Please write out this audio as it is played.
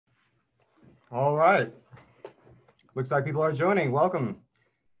All right. Looks like people are joining. Welcome.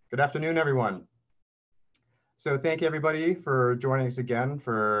 Good afternoon, everyone. So thank you, everybody, for joining us again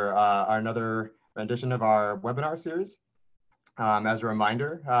for another rendition of our webinar series. As a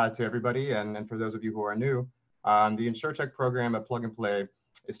reminder to everybody, and for those of you who are new, the InsurTech program at Plug and Play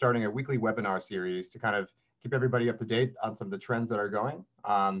is starting a weekly webinar series to kind of keep everybody up to date on some of the trends that are going.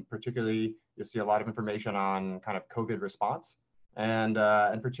 Particularly, you'll see a lot of information on kind of COVID response, and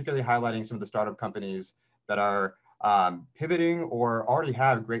particularly highlighting some of the startup companies that are pivoting or already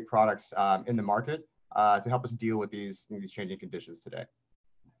have great products in the market to help us deal with these changing conditions today.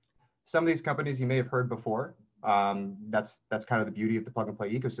 Some of these companies you may have heard before. That's kind of the beauty of the plug and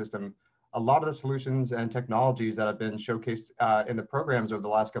play ecosystem. A lot of the solutions and technologies that have been showcased in the programs over the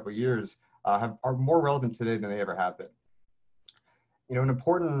last couple of years are more relevant today than they ever have been. You know, an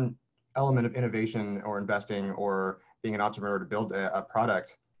important element of innovation or investing or being an entrepreneur to build a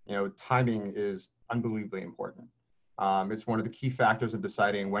product, you know, timing is unbelievably important. It's one of the key factors of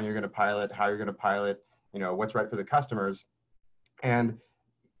deciding when you're going to pilot, how you're going to pilot, you know, what's right for the customers. And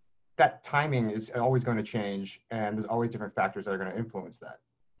that timing is always going to change, and there's always different factors that are going to influence that.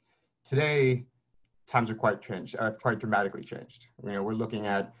 Today, times are quite dramatically changed. You know, we're looking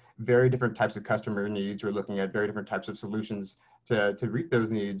at very different types of customer needs. We're looking at very different types of solutions to reach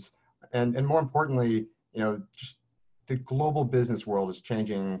those needs. And more importantly, you know, just the global business world is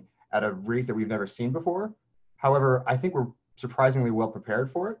changing at a rate that we've never seen before. However, I think we're surprisingly well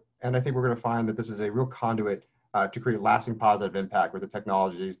prepared for it. And I think we're going to find that this is a real conduit to create lasting positive impact with the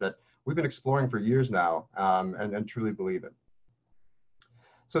technologies that we've been exploring for years now and truly believe in.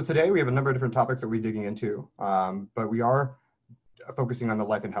 So today we have a number of different topics that we're digging into, but we are focusing on the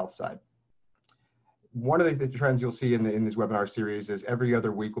life and health side. One of the trends you'll see in this webinar series is every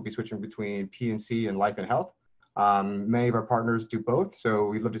other week we'll be switching between P&C and life and health. Many of our partners do both, so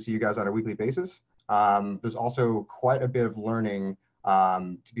we'd love to see you guys on a weekly basis. There's also quite a bit of learning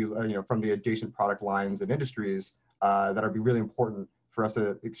to be, you know, from the adjacent product lines and industries that are really important for us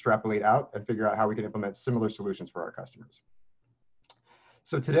to extrapolate out and figure out how we can implement similar solutions for our customers.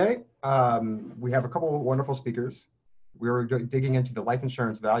 So today, we have a couple of wonderful speakers. We're digging into the life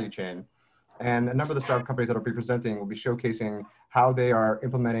insurance value chain, and a number of the startup companies that will be presenting will be showcasing how they are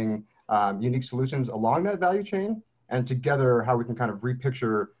implementing unique solutions along that value chain, and together how we can kind of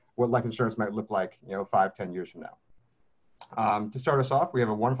repicture what life insurance might look like, you know, 5-10 years from now. To start us off, we have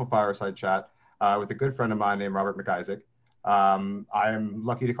a wonderful fireside chat with a good friend of mine named Robert McIsaac. I am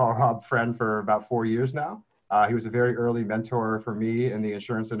lucky to call Rob friend for about 4 years now. He was a very early mentor for me in the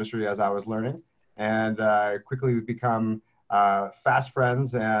insurance industry as I was learning, and quickly we've become fast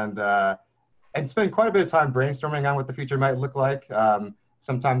friends and spend quite a bit of time brainstorming on what the future might look like.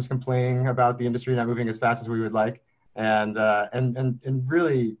 Sometimes complaining about the industry not moving as fast as we would like, and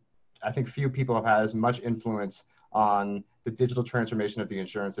really, I think few people have had as much influence on the digital transformation of the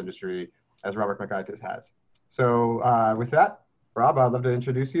insurance industry as Robert McIsaac has. So with that, Rob, I'd love to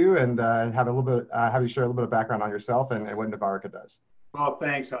introduce you and have you share a little bit of background on yourself and what Novarica does. Well,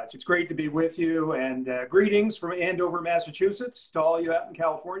 thanks, Hutch. It's great to be with you, and greetings from Andover, Massachusetts, to all you out in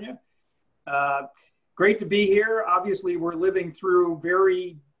California. Great to be here. Obviously, we're living through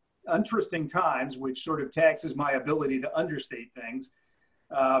very interesting times, which sort of taxes my ability to understate things.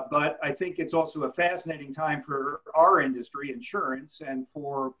 But I think it's also a fascinating time for our industry, insurance, and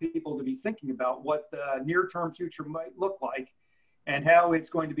for people to be thinking about what the near-term future might look like and how it's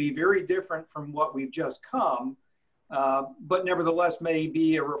going to be very different from what we've just come, but nevertheless may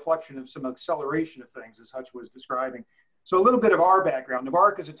be a reflection of some acceleration of things, as Hutch was describing. So a little bit of our background.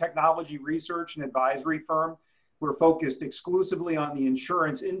 Novarica is a technology research and advisory firm. We're focused exclusively on the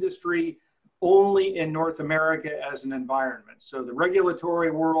insurance industry, only in North America as an environment. So the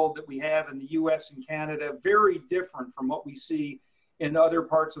regulatory world that we have in the US and Canada, very different from what we see in other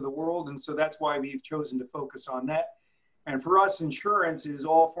parts of the world. And so that's why we've chosen to focus on that. And for us, insurance is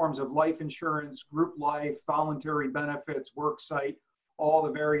all forms of life insurance, group life, voluntary benefits, worksite, all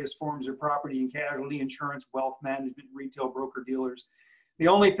the various forms of property and casualty insurance, wealth management, retail broker dealers. The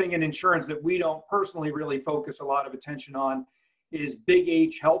only thing in insurance that we don't personally really focus a lot of attention on is big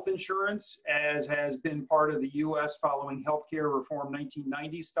H health insurance, as has been part of the US following healthcare reform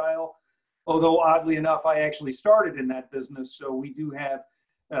 1990 style. Although oddly enough, I actually started in that business, so we do have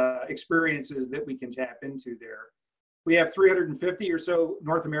experiences that we can tap into there. We have 350 or so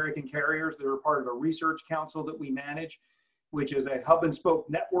North American carriers that are part of a research council that we manage, which is a hub and spoke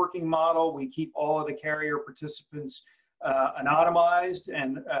networking model. We keep all of the carrier participants anonymized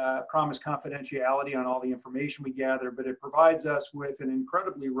and promise confidentiality on all the information we gather, but it provides us with an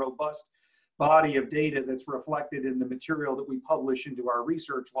incredibly robust body of data that's reflected in the material that we publish into our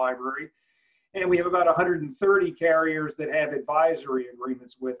research library. And we have about 130 carriers that have advisory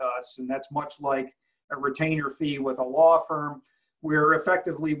agreements with us. And that's much like a retainer fee with a law firm, where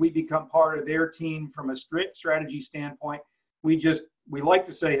effectively we become part of their team from a strict strategy standpoint. We like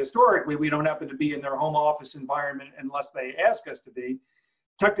to say historically, we don't happen to be in their home office environment unless they ask us to be.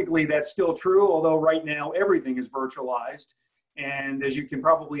 Technically, that's still true, although right now everything is virtualized. And as you can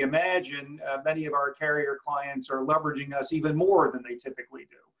probably imagine, many of our carrier clients are leveraging us even more than they typically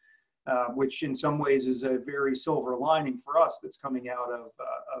do, which in some ways is a very silver lining for us that's coming out of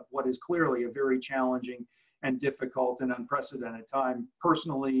what is clearly a very challenging and difficult and unprecedented time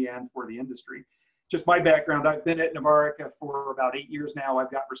personally and for the industry. Just my background, I've been at Novarica for about 8 years now.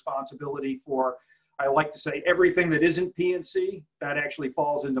 I've got responsibility for, I like to say, everything that isn't P&C. That actually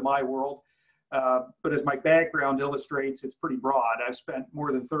falls into my world. But as my background illustrates, it's pretty broad. I've spent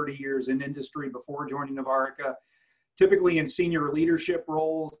more than 30 years in industry before joining Novarica, typically in senior leadership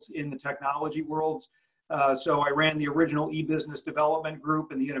roles in the technology worlds. So I ran the original e-business development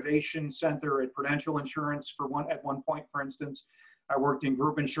group and the innovation center at Prudential Insurance at one point, for instance. I worked in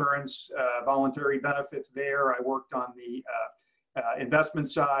group insurance, voluntary benefits there. I worked on the investment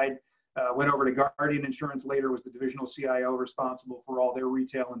side, went over to Guardian Insurance later, was the divisional CIO responsible for all their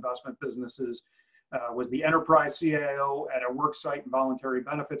retail investment businesses, was the enterprise CIO at a worksite and voluntary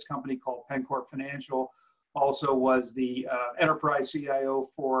benefits company called Pencorp Financial. Also was the enterprise CIO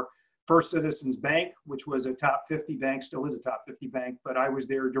for First Citizens Bank, which was a top 50 bank, still is a top 50 bank, but I was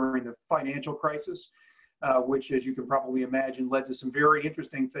there during the financial crisis, which, as you can probably imagine, led to some very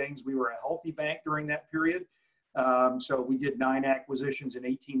interesting things. We were a healthy bank during that period. So we did 9 acquisitions in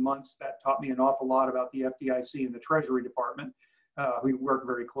 18 months. That taught me an awful lot about the FDIC and the Treasury Department, who we worked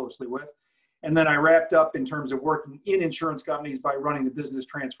very closely with. And then I wrapped up in terms of working in insurance companies by running the business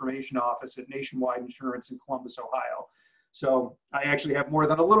transformation office at Nationwide Insurance in Columbus, Ohio. So I actually have more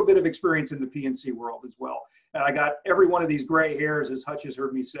than a little bit of experience in the P&C world as well. And I got every one of these gray hairs, as Hutch has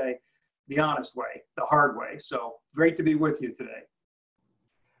heard me say, the honest way, the hard way. So great to be with you today.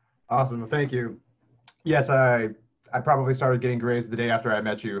 Awesome. Well, thank you. Yes, I probably started getting grays the day after I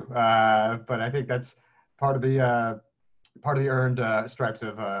met you, but I think that's part of the earned stripes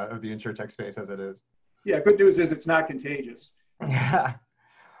of the insurtech space as it is. Yeah, good news is it's not contagious. Yeah.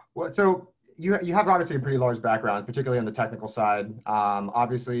 Well, so you have obviously a pretty large background, particularly on the technical side.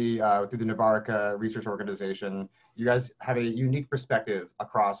 Obviously, through the Novarica Research Organization, you guys have a unique perspective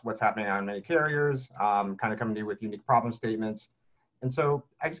across what's happening on many carriers, kind of coming to you with unique problem statements. And so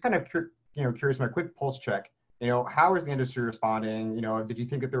I just kind of curious, my quick pulse check, how is the industry responding? Did you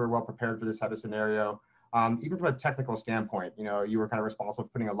think that they were well prepared for this type of scenario? Even from a technical standpoint, you were kind of responsible for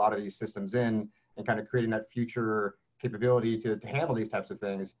putting a lot of these systems in and kind of creating that future capability to handle these types of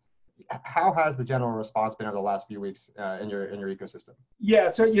things. How has the general response been over the last few weeks in your ecosystem? Yeah,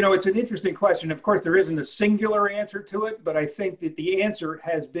 so it's an interesting question. Of course, there isn't a singular answer to it, but I think that the answer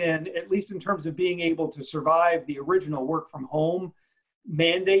has been, at least in terms of being able to survive the original work from home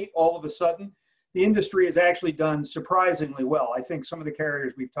mandate all of a sudden, the industry has actually done surprisingly well. I think some of the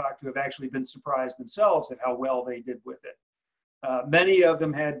carriers we've talked to have actually been surprised themselves at how well they did with it. Many of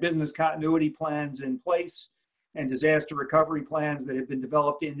them had business continuity plans in place and disaster recovery plans that have been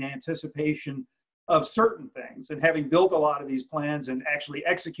developed in anticipation of certain things. And having built a lot of these plans and actually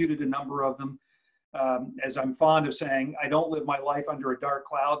executed a number of them, as I'm fond of saying, I don't live my life under a dark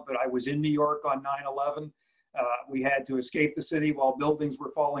cloud, but I was in New York on 9/11. We had to escape the city while buildings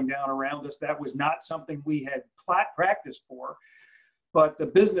were falling down around us. That was not something we had practiced for. But the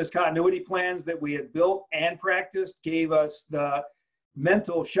business continuity plans that we had built and practiced gave us the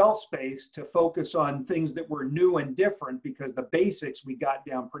mental shelf space to focus on things that were new and different, because the basics we got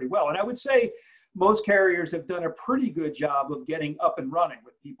down pretty well. And I would say most carriers have done a pretty good job of getting up and running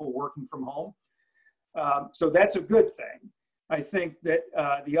with people working from home. So that's a good thing. I think that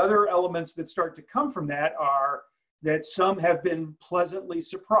the other elements that start to come from that are that some have been pleasantly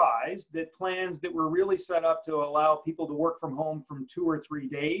surprised that plans that were really set up to allow people to work from home from 2 or 3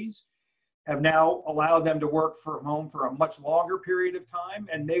 days have now allowed them to work from home for a much longer period of time,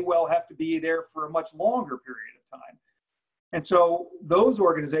 and may well have to be there for a much longer period of time. And so those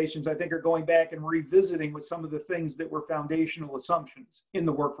organizations, I think, are going back and revisiting with some of the things that were foundational assumptions in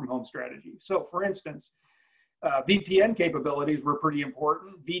the work from home strategy. So for instance, VPN capabilities were pretty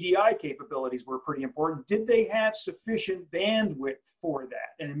important. VDI capabilities were pretty important. Did they have sufficient bandwidth for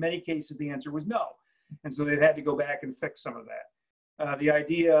that? And in many cases, the answer was no. And so they've had to go back and fix some of that. The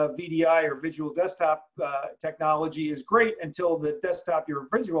idea of VDI or visual desktop technology is great until the desktop you're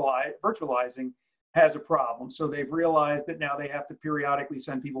virtualizing has a problem. So they've realized that now they have to periodically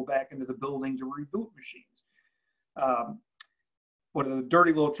send people back into the building to reboot machines. One of the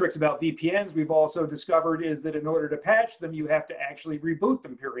dirty little tricks about VPNs we've also discovered is that in order to patch them, you have to actually reboot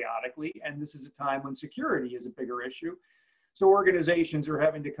them periodically. And this is a time when security is a bigger issue. So organizations are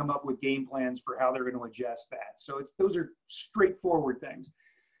having to come up with game plans for how they're going to adjust that. So those are straightforward things.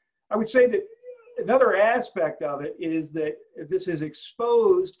 I would say that another aspect of it is that this has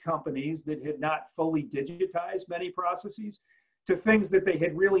exposed companies that had not fully digitized many processes to things that they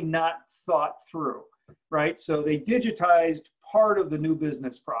had really not thought through, right? So they digitized part of the new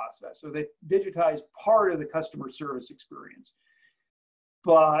business process, or they digitized part of the customer service experience.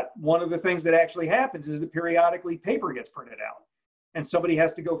 But one of the things that actually happens is that periodically paper gets printed out and somebody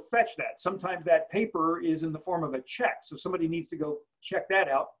has to go fetch that. Sometimes that paper is in the form of a check. So somebody needs to go check that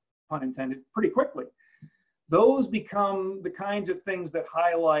out, pun intended, pretty quickly. Those become the kinds of things that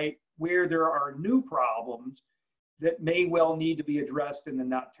highlight where there are new problems that may well need to be addressed in the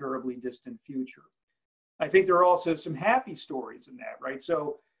not terribly distant future. I think there are also some happy stories in that, right?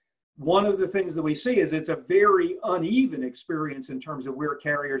 So one of the things that we see is it's a very uneven experience in terms of where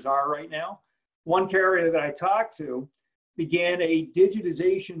carriers are right now. One carrier that I talked to began a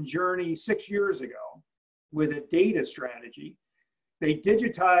digitization journey 6 years ago with a data strategy. They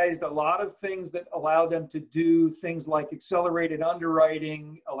digitized a lot of things that allow them to do things like accelerated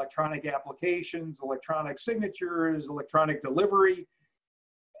underwriting, electronic applications, electronic signatures, electronic delivery,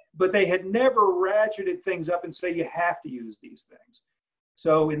 but they had never ratcheted things up and say you have to use these things.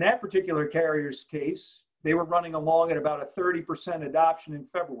 So in that particular carrier's case, they were running along at about a 30% adoption in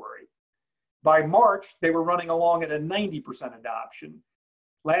February. By March, they were running along at a 90% adoption.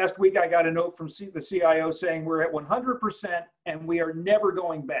 Last week, I got a note from the CIO saying we're at 100% and we are never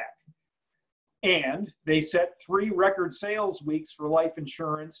going back. And they set 3 record sales weeks for life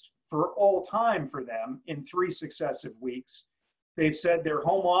insurance for all time for them in 3 successive weeks. They've said their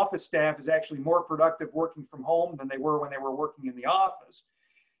home office staff is actually more productive working from home than they were when they were working in the office.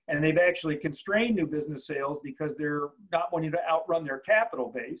 And they've actually constrained new business sales because they're not wanting to outrun their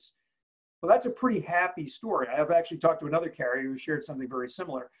capital base. Well, that's a pretty happy story. I've actually talked to another carrier who shared something very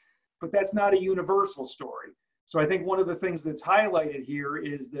similar, but that's not a universal story. So I think one of the things that's highlighted here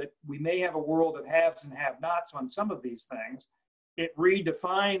is that we may have a world of haves and have-nots on some of these things. It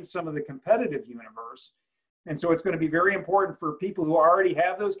redefines some of the competitive universe. And so it's going to be very important for people who already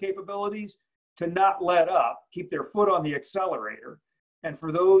have those capabilities to not let up, keep their foot on the accelerator. And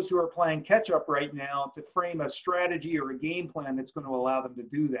for those who are playing catch up right now, to frame a strategy or a game plan that's going to allow them to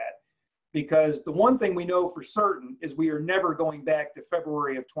do that. Because the one thing we know for certain is we are never going back to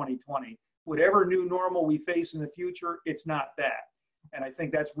February of 2020. Whatever new normal we face in the future, it's not that. And I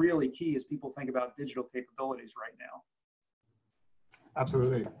think that's really key as people think about digital capabilities right now.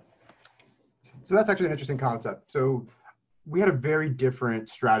 Absolutely. So that's actually an interesting concept. So we had a very different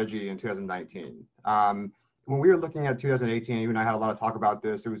strategy in 2019. When we were looking at 2018, you and I had a lot of talk about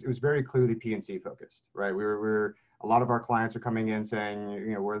this. It was very clearly P&C focused, right? We were a lot of our clients are coming in saying,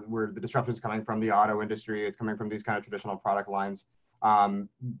 you know, where the disruption is coming from the auto industry, it's coming from these kind of traditional product lines. I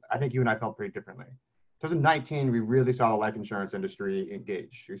think you and I felt pretty differently. 2019, we really saw the life insurance industry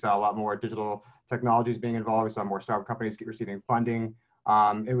engage. We saw a lot more digital technologies being involved. We saw more startup companies receiving funding.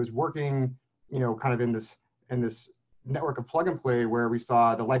 It was working, you know, kind of in this network of plug and play where we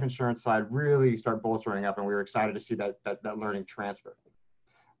saw the life insurance side really start bolstering up, and we were excited to see that learning transfer.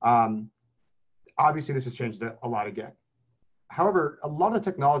 Obviously, this has changed a lot again. However, a lot of the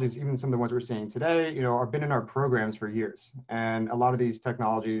technologies, even some of the ones we're seeing today, you know, have been in our programs for years. And a lot of these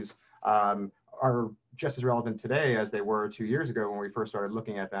technologies are just as relevant today as they were 2 years ago when we first started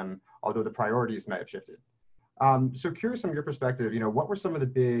looking at them, although the priorities may have shifted. So curious from your perspective, you know, what were some of the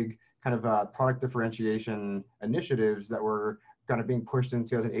big kind of product differentiation initiatives that were kind of being pushed in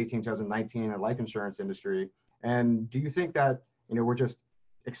 2018, 2019 in the life insurance industry? And do you think that, you know, we're just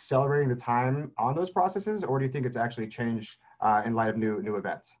accelerating the time on those processes, or do you think it's actually changed in light of new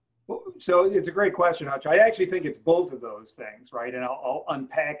events? Well, so it's a great question, Hutch. I actually think it's both of those things, right? And I'll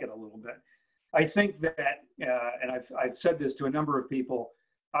unpack it a little bit. I think that, and I've said this to a number of people,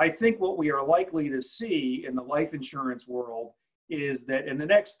 I think what we are likely to see in the life insurance world is that in the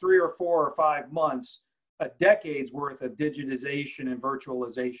next 3 or 4 or 5 months, a decade's worth of digitization and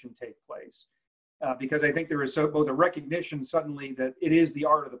virtualization take place. Because I think there is both a recognition suddenly that it is the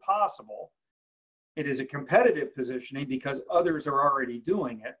art of the possible. It is a competitive positioning because others are already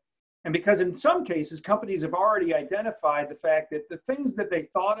doing it. And because in some cases, companies have already identified the fact that the things that they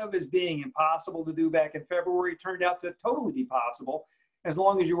thought of as being impossible to do back in February turned out to totally be possible, as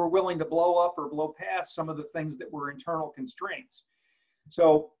long as you were willing to blow up or blow past some of the things that were internal constraints.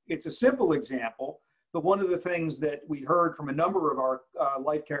 So it's a simple example, but one of the things that we heard from a number of our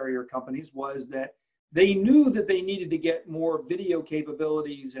life carrier companies was that They knew that they needed to get more video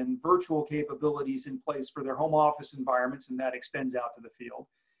capabilities and virtual capabilities in place for their home office environments, and that extends out to the field.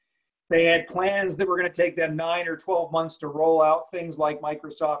 They had plans that were going to take them 9 or 12 months to roll out things like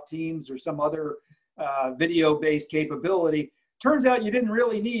Microsoft Teams or some other video-based capability. Turns out you didn't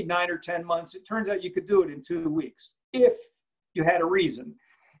really need 9 or 10 months. It turns out you could do it in 2 weeks if you had a reason.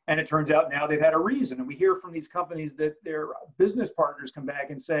 And it turns out now they've had a reason. And we hear from these companies that their business partners come back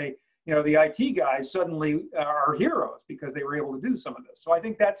and say, you know, the IT guys suddenly are heroes because they were able to do some of this. So I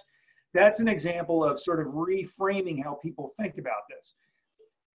think that's an example of sort of reframing how people think about this.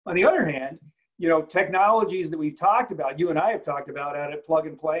 On the other hand, you know, technologies that we've talked about, you and I have talked about out at Plug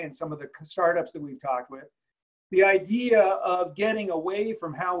and Play and some of the startups that we've talked with, the idea of getting away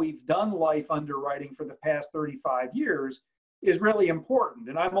from how we've done life underwriting for the past 35 years is really important.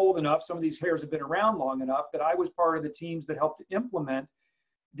 And I'm old enough, some of these hairs have been around long enough, that I was part of the teams that helped to implement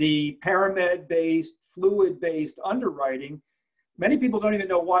the paramed-based, fluid-based underwriting. Many people don't even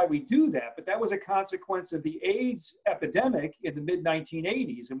know why we do that, but that was a consequence of the AIDS epidemic in the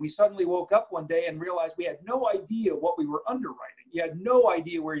mid-1980s. And we suddenly woke up one day and realized we had no idea what we were underwriting. You had no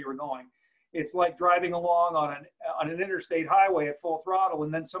idea where you were going. It's like driving along on an interstate highway at full throttle,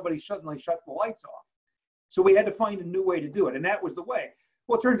 and then somebody suddenly shut the lights off. So we had to find a new way to do it, and that was the way.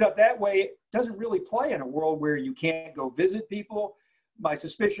 Well, it turns out that way doesn't really play in a world where you can't go visit people. My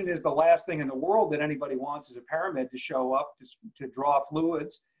suspicion is the last thing in the world that anybody wants is a paramed to show up to draw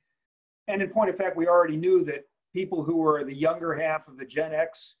fluids. And in point of fact, we already knew that people who were the younger half of the Gen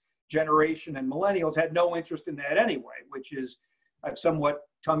X generation and millennials had no interest in that anyway, which is, I've somewhat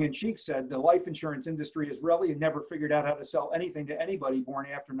tongue-in-cheek said, the life insurance industry has really never figured out how to sell anything to anybody born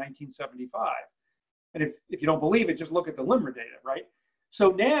after 1975. And if you don't believe it, just look at the LIMRA data, right? So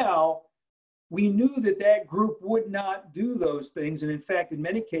now, we knew that that group would not do those things. And in fact, in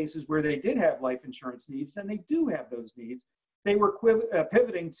many cases where they did have life insurance needs, and they do have those needs, they were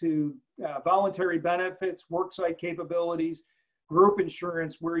pivoting to voluntary benefits, worksite capabilities, group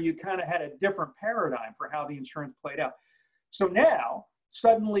insurance, where you kind of had a different paradigm for how the insurance played out. So now,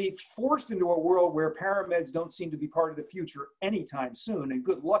 suddenly forced into a world where parameds don't seem to be part of the future anytime soon, and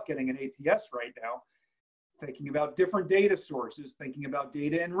good luck getting an APS right now, thinking about different data sources, thinking about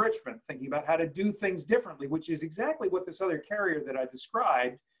data enrichment, thinking about how to do things differently, which is exactly what this other carrier that I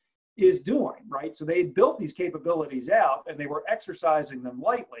described is doing, right? So they built these capabilities out and they were exercising them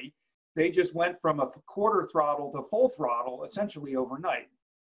lightly. They just went from a quarter throttle to full throttle essentially overnight.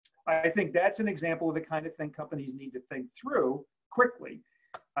 I think that's an example of the kind of thing companies need to think through quickly.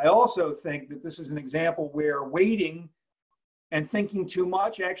 I also think that this is an example where waiting and thinking too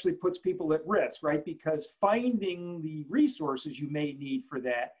much actually puts people at risk, right? Because finding the resources you may need for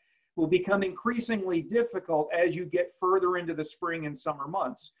that will become increasingly difficult as you get further into the spring and summer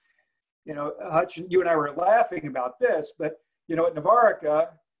months. You know, Hutch, you and I were laughing about this, but you know, at Novarica,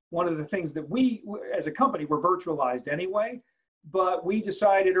 one of the things that we, as a company, were virtualized anyway, but we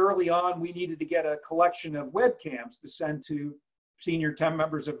decided early on we needed to get a collection of webcams to send to senior 10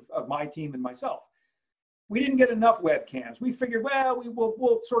 members of my team and myself. We didn't get enough webcams. We figured, well,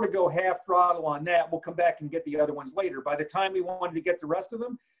 we'll sort of go half throttle on that. We'll come back and get the other ones later. By the time we wanted to get the rest of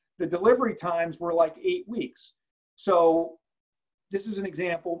them, the delivery times were like 8 weeks. So this is an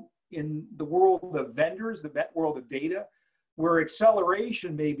example in the world of vendors, the world of data, where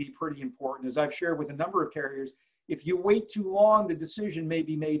acceleration may be pretty important. As I've shared with a number of carriers, if you wait too long, the decision may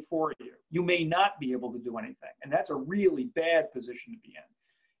be made for you. You may not be able to do anything. And that's a really bad position to be in.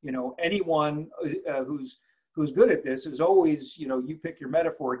 You know, anyone who's good at this is always, you know, you pick your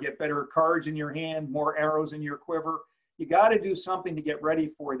metaphor, get better cards in your hand, more arrows in your quiver. You got to do something to get ready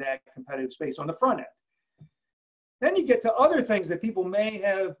for that competitive space on the front end. Then you get to other things that people may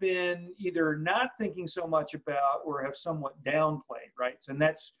have been either not thinking so much about or have somewhat downplayed, right? And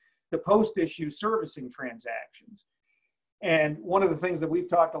that's the post-issue servicing transactions. And one of the things that we've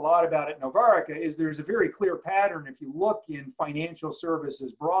talked a lot about at Novarica is there's a very clear pattern if you look in financial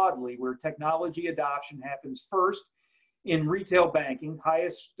services broadly, where technology adoption happens first in retail banking,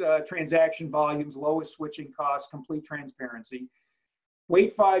 highest transaction volumes, lowest switching costs, complete transparency.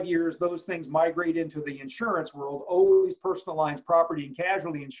 Wait 5 years, those things migrate into the insurance world, always personal lines, property and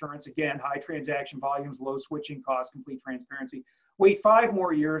casualty insurance, again, high transaction volumes, low switching costs, complete transparency. Wait 5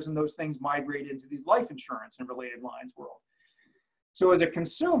 more years and those things migrate into the life insurance and related lines world. So as a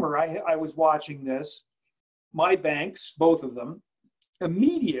consumer, I was watching this. My banks, both of them,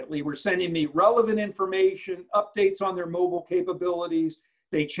 immediately were sending me relevant information, updates on their mobile capabilities.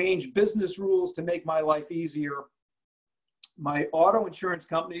 They changed business rules to make my life easier. My auto insurance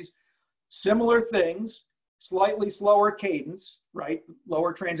companies, similar things, slightly slower cadence, right?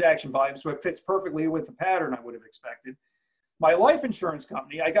 Lower transaction volume, so it fits perfectly with the pattern I would have expected. My life insurance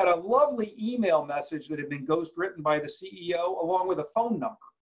company, I got a lovely email message that had been ghostwritten by the CEO along with a phone number.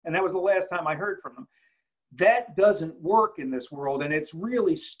 And that was the last time I heard from them. That doesn't work in this world, and it's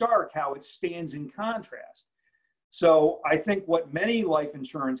really stark how it stands in contrast. So I think what many life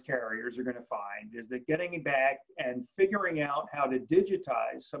insurance carriers are going to find is that getting back and figuring out how to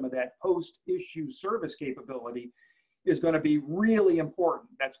digitize some of that post-issue service capability is going to be really important.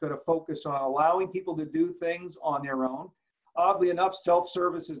 That's going to focus on allowing people to do things on their own. Oddly enough,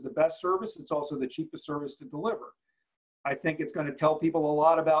 self-service is the best service. It's also the cheapest service to deliver. I think it's going to tell people a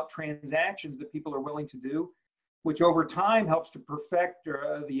lot about transactions that people are willing to do, which over time helps to perfect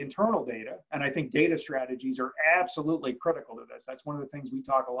the internal data. And I think data strategies are absolutely critical to this. That's one of the things we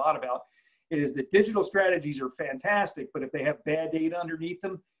talk a lot about, is that digital strategies are fantastic, but if they have bad data underneath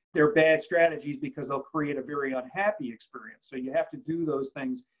them, they're bad strategies because they'll create a very unhappy experience. So you have to do those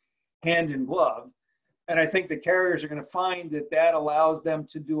things hand in glove. And I think the carriers are going to find that that allows them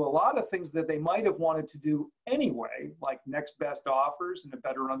to do a lot of things that they might have wanted to do anyway, like next best offers and a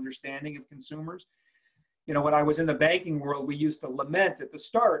better understanding of consumers. You know, when I was in the banking world, we used to lament at the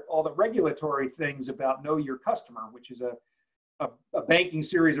start all the regulatory things about know your customer, which is a banking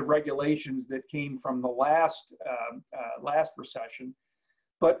series of regulations that came from the last recession.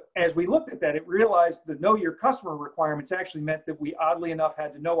 But as we looked at that, it realized the know your customer requirements actually meant that we, oddly enough,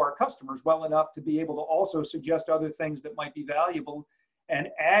 had to know our customers well enough to be able to also suggest other things that might be valuable and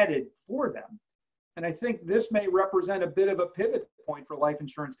added for them. And I think this may represent a bit of a pivot point for life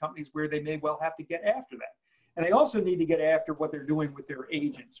insurance companies where they may well have to get after that. And they also need to get after what they're doing with their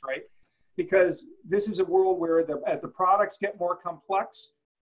agents, right? Because this is a world where as the products get more complex,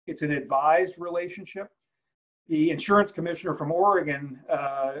 it's an advised relationship. The insurance commissioner from Oregon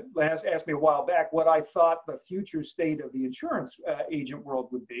asked me a while back what I thought the future state of the insurance agent world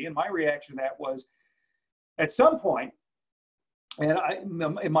would be. And my reaction to that was, at some point, and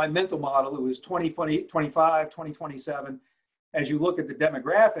in my mental model, it was 2025, 2027. As you look at the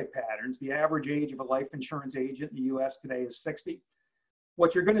demographic patterns, the average age of a life insurance agent in the US today is 60.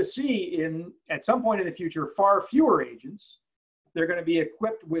 What you're going to see at some point in the future, far fewer agents. They're going to be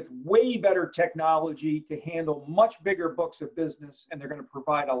equipped with way better technology to handle much bigger books of business, and they're going to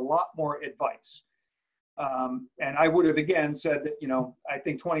provide a lot more advice. And I would have, again, said that, you know, I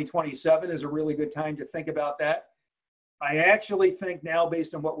think 2027 is a really good time to think about that. I actually think now,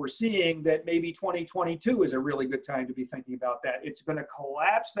 based on what we're seeing, that maybe 2022 is a really good time to be thinking about that. It's going to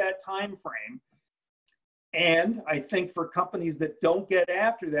collapse that time frame. And I think for companies that don't get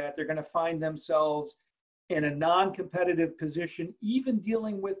after that, they're going to find themselves in a non-competitive position, even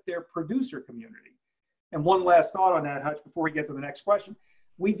dealing with their producer community. And one last thought on that, Hutch, before we get to the next question.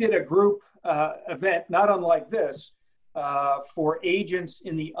 We did a group event, not unlike this, for agents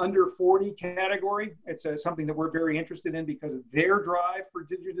in the under 40 category. It's something that we're very interested in because of their drive for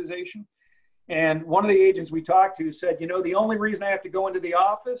digitization. And one of the agents we talked to said, you know, the only reason I have to go into the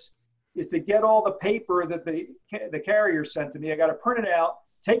office is to get all the paper that the carrier sent to me. I got to print it out,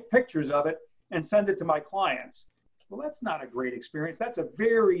 take pictures of it, and send it to my clients. Well, that's not a great experience. That's a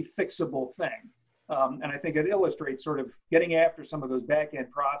very fixable thing. And I think it illustrates sort of getting after some of those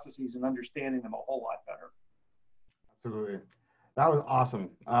back-end processes and understanding them a whole lot better. Absolutely. That was awesome.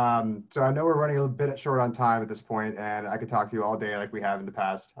 So I know we're running a bit short on time at this point, and I could talk to you all day like we have in the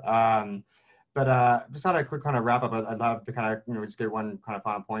past. But just on a quick kind of wrap up, I'd love to kind of, you know, just get one kind of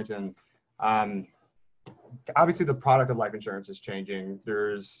final point in. Obviously, the product of life insurance is changing.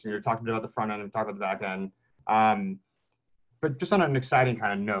 There's, you're talking about the front end and talking about the back end. But just on an exciting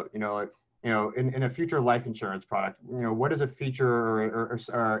kind of note, you know, like, you know, in a future life insurance product, you know, what is a feature or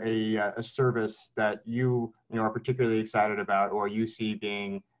a service that you know, are particularly excited about, or you see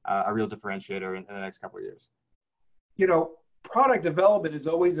being a real differentiator in the next couple of years? You know, product development is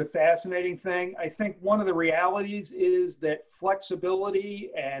always a fascinating thing. I think one of the realities is that flexibility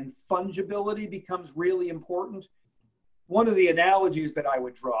and fungibility becomes really important. One of the analogies that I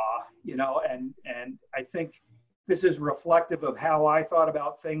would draw, you know, and I think this is reflective of how I thought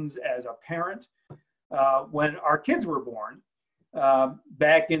about things as a parent. When our kids were born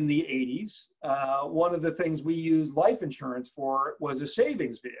back in the 80s, one of the things we used life insurance for was a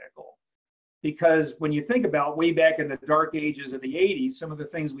savings vehicle. Because when you think about way back in the dark ages of the 80s, some of the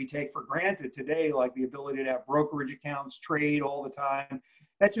things we take for granted today, like the ability to have brokerage accounts, trade all the time,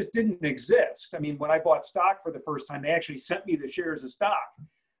 that just didn't exist. I mean, when I bought stock for the first time, they actually sent me the shares of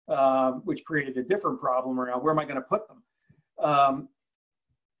stock, which created a different problem around where am I going to put them?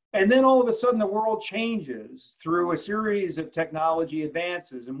 And then all of a sudden the world changes through a series of technology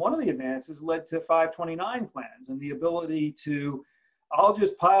advances. And one of the advances led to 529 plans and the ability to, I'll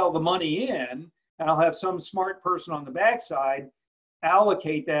just pile the money in and I'll have some smart person on the backside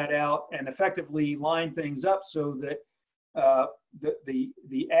allocate that out and effectively line things up so that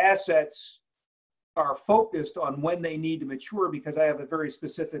the assets are focused on when they need to mature because I have a very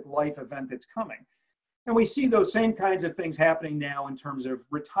specific life event that's coming. And we see those same kinds of things happening now in terms of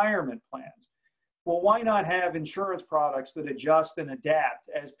retirement plans. Well, why not have insurance products that adjust and adapt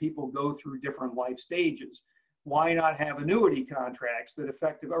as people go through different life stages? Why not have annuity contracts that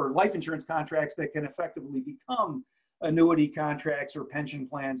or life insurance contracts that can effectively become annuity contracts or pension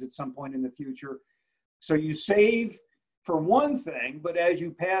plans at some point in the future? So you save for one thing, but as you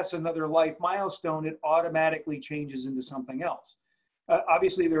pass another life milestone, it automatically changes into something else.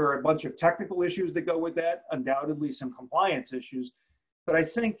 Obviously, there are a bunch of technical issues that go with that, undoubtedly some compliance issues, but I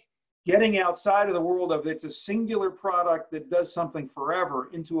think getting outside of the world of it's a singular product that does something forever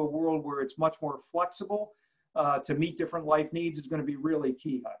into a world where it's much more flexible to meet different life needs is going to be really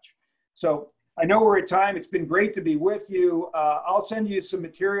key, Hutch. So I know we're at time. It's been great to be with you. I'll send you some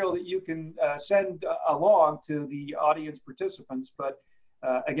material that you can send along to the audience participants, but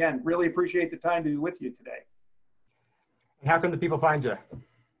again, really appreciate the time to be with you today. How can the people find you?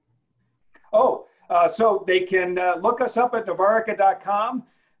 Oh, so they can look us up at Novarica.com.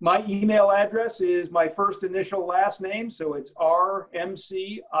 My email address is my first initial last name, so it's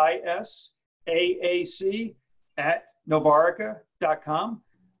rmcisaac@Novarica.com,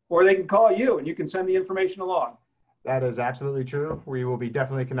 or they can call you and you can send the information along. That is absolutely true. We will be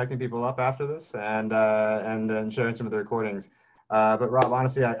definitely connecting people up after this and sharing some of the recordings. But Rob,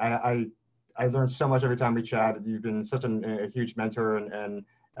 honestly, I learned so much every time we chat. You've been such a huge mentor and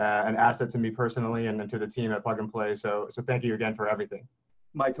an asset to me personally and to the team at Plug and Play. So thank you again for everything.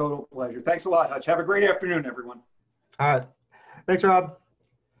 My total pleasure. Thanks a lot, Hutch. Have a great afternoon, everyone. All right. Thanks, Rob.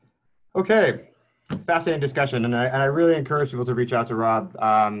 Okay. Fascinating discussion. And I really encourage people to reach out to Rob.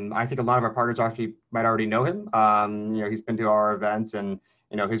 I think a lot of our partners actually might already know him. He's been to our events and,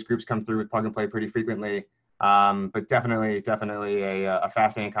 his groups come through with Plug and Play pretty frequently. But definitely a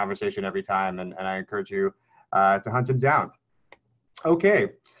fascinating conversation every time. And I encourage you to hunt him down.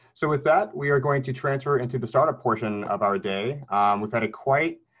 Okay. So with that, we are going to transfer into the startup portion of our day. We've had a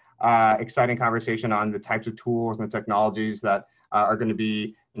quite exciting conversation on the types of tools and the technologies that are going to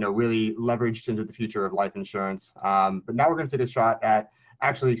be, really leveraged into the future of life insurance. But now we're going to take a shot at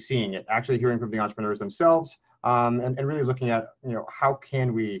actually seeing it, actually hearing from the entrepreneurs themselves, and really looking at, how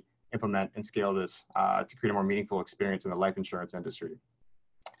can we implement and scale this to create a more meaningful experience in the life insurance industry.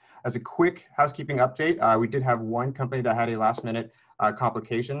 As a quick housekeeping update, we did have one company that had a last minute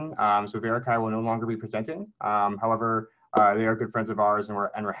complication. So Novarica will no longer be presenting. However, they are good friends of ours and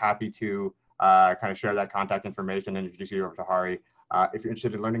we're happy to kind of share that contact information and introduce you over to Hari if you're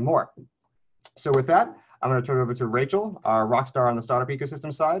interested in learning more. So with that, I'm going to turn it over to Rachel, our rock star on the startup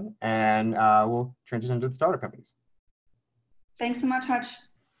ecosystem side, and we'll transition to the startup companies. Thanks so much, Hutch.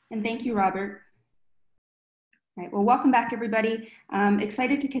 And thank you, Robert. All right, well, welcome back, everybody.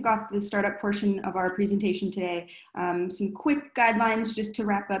 Excited to kick off the startup portion of our presentation today. Some quick guidelines just to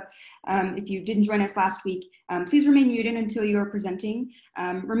wrap up. If you didn't join us last week, please remain muted until you are presenting.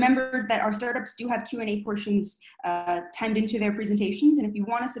 Remember that our startups do have Q&A portions timed into their presentations. And if you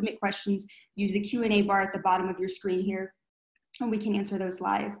want to submit questions, use the Q&A bar at the bottom of your screen here, and we can answer those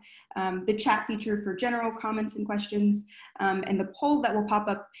live. The chat feature for general comments and questions, and the poll that will pop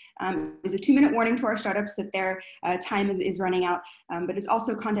up is a 2-minute warning to our startups that their time is running out, but it's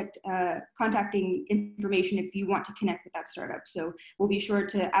also contacting information if you want to connect with that startup. So we'll be sure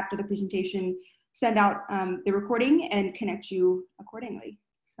to, after the presentation, send out the recording and connect you accordingly.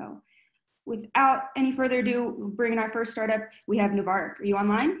 So without any further ado, we'll bring in our first startup. We have Novoic. Are you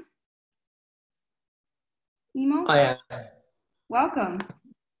online? Nemo? I am. Welcome.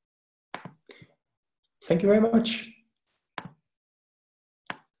 Thank you very much.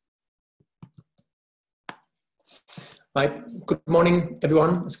 Right. Good morning,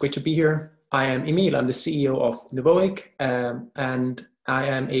 everyone. It's great to be here. I am Emil. I'm the CEO of Novoic, and I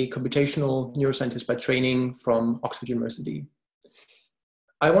am a computational neuroscientist by training from Oxford University.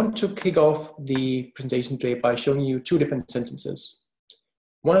 I want to kick off the presentation today by showing you 2 different sentences.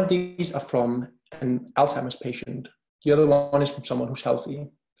 One of these are from an Alzheimer's patient. The other one is from someone who's healthy.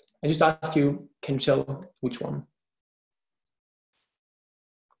 I just ask you, can you tell which one?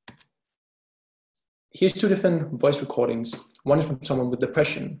 Here's 2 different voice recordings. One is from someone with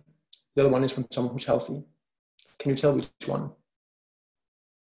depression. The other one is from someone who's healthy. Can you tell which one?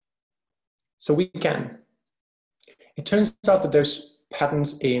 So we can. It turns out that there's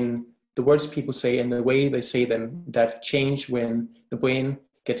patterns in the words people say and the way they say them that change when the brain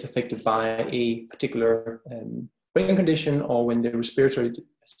gets affected by a particular brain condition, or when the respiratory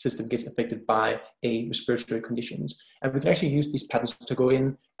system gets affected by a respiratory conditions. And we can actually use these patterns to go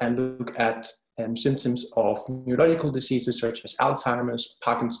in and look at symptoms of neurological diseases such as Alzheimer's,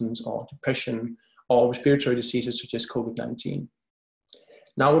 Parkinson's, or depression, or respiratory diseases such as COVID-19.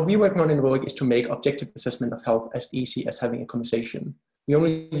 Now, what we're working on in Novoic is to make objective assessment of health as easy as having a conversation. We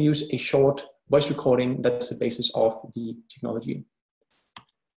only use a short voice recording. That's the basis of the technology.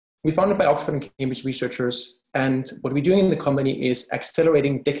 We're founded by Oxford and Cambridge researchers, and what we're doing in the company is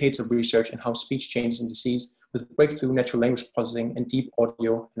accelerating decades of research in how speech changes in disease with breakthrough natural language processing and deep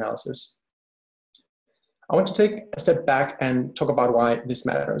audio analysis. I want to take a step back and talk about why this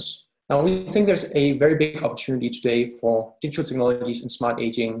matters. Now, we think there's a very big opportunity today for digital technologies and smart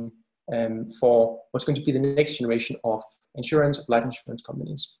aging for what's going to be the next generation of insurance, life insurance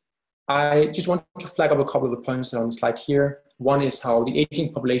companies. I just want to flag up a couple of the points that are on the slide here. One is how the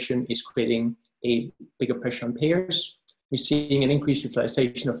aging population is creating a bigger pressure on payers. We're seeing an increased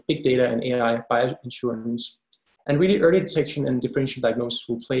utilization of big data and AI by insurance. And really early detection and differential diagnosis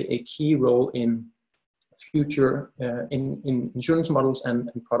will play a key role in future in insurance models and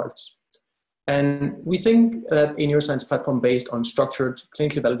products. And we think that a neuroscience platform based on structured,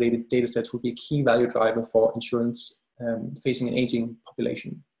 clinically validated data sets will be a key value driver for insurance facing an aging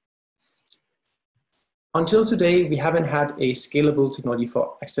population. Until today, we haven't had a scalable technology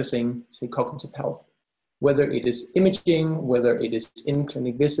for accessing, say, cognitive health. Whether it is imaging, whether it is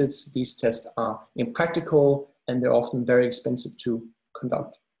in-clinic visits, these tests are impractical and they're often very expensive to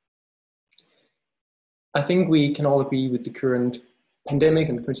conduct. I think we can all agree with the current pandemic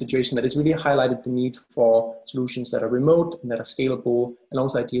and the current situation that has really highlighted the need for solutions that are remote and that are scalable and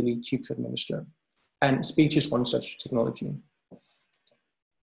also ideally cheap to administer. And speech is one such technology.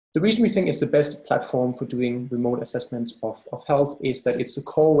 The reason we think it's the best platform for doing remote assessments of health is that it's the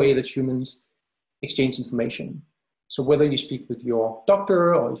core way that humans exchange information. So whether you speak with your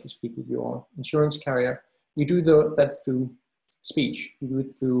doctor or if you speak with your insurance carrier, you do that through speech, you do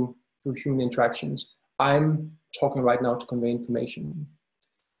it through human interactions. I'm talking right now to convey information.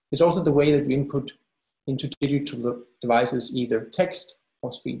 It's also the way that you input into digital devices, either text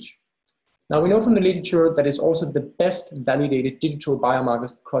or speech. Now, we know from the literature that it's also the best validated digital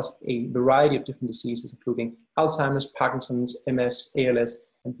biomarkers across a variety of different diseases, including Alzheimer's, Parkinson's, MS, ALS,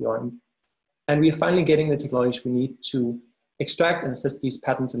 and beyond. And we are finally getting the technology we need to extract and assess these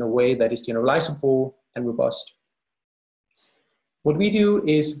patterns in a way that is generalizable and robust. What we do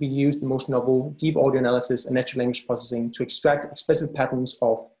is we use the most novel deep audio analysis and natural language processing to extract expressive patterns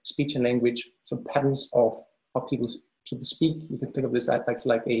of speech and language, so patterns of how people speak. You can think of this as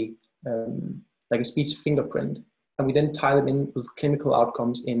like a speech fingerprint, and we then tie them in with clinical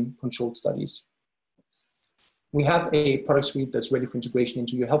outcomes in controlled studies. We have a product suite that's ready for integration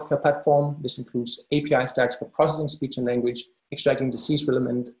into your healthcare platform. This includes API stacks for processing speech and language, extracting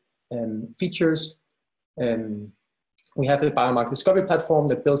disease-relevant features. We have a biomarker discovery platform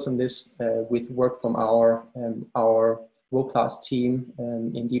that builds on this with work from our world-class team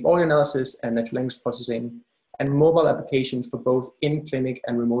in deep audio analysis and natural language processing, and mobile applications for both in-clinic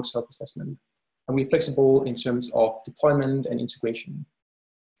and remote self-assessment. And we're flexible in terms of deployment and integration.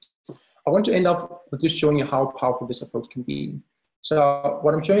 I want to end up with just showing you how powerful this approach can be. So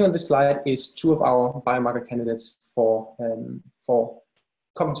what I'm showing on this slide is two of our biomarker candidates for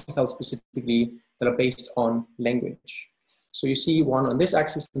cognitive health specifically that are based on language. So you see one on this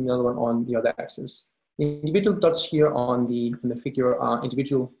axis and the other one on the other axis. The individual dots here on the figure are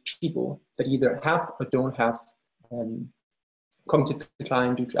individual people that either have or don't have cognitive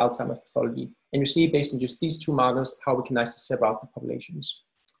decline due to Alzheimer's pathology. And you see based on just these two markers how we can nicely separate out the populations.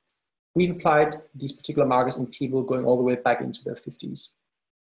 We've applied these particular markers in people going all the way back into their 50s.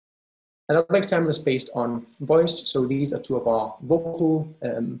 Another example is based on voice. So these are two of our vocal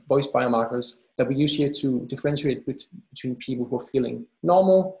voice biomarkers that we use here to differentiate between people who are feeling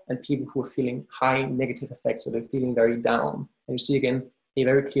normal and people who are feeling high negative effects. So they're feeling very down. And you see again, a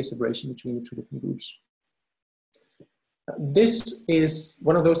very clear separation between the two different groups. This is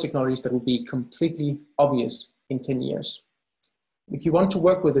one of those technologies that will be completely obvious in 10 years. If you want to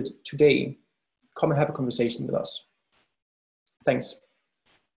work with it today, come and have a conversation with us. Thanks.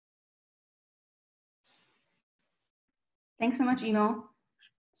 Thanks so much, Emil.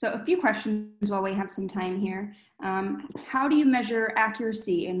 So a few questions while we have some time here. How do you measure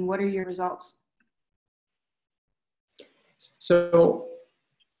accuracy and what are your results? So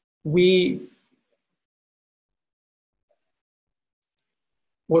we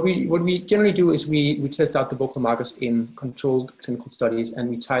what we generally do is we test out the vocal markers in controlled clinical studies, and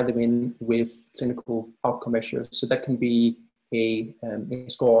we tie them in with clinical outcome measures. So that can be a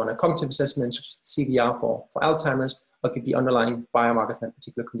score on a cognitive assessment, such as CDR for Alzheimer's, or it could be underlying biomarkers in a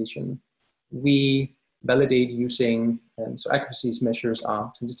particular condition. We validate using, so accuracy measures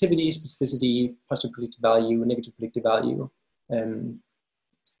are sensitivity, specificity, positive predictive value, negative predictive value,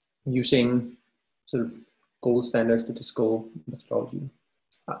 using sort of gold standard statistical methodology.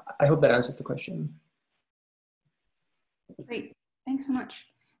 I hope that answers the question. Great, thanks so much.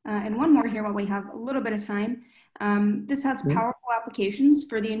 And one more here while we have a little bit of time. This has powerful applications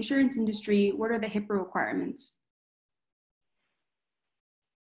for the insurance industry. What are the HIPAA requirements?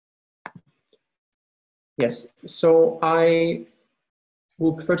 Yes, so I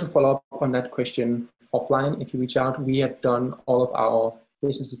will prefer to follow up on that question offline if you reach out. We have done all of our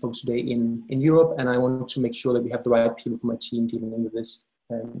business folks today in Europe, and I want to make sure that we have the right people from my team dealing with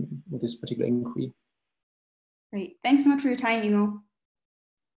this particular inquiry. Great, thanks so much for your time, Emil.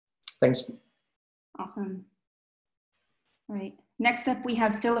 Thanks. Awesome. All right, next up we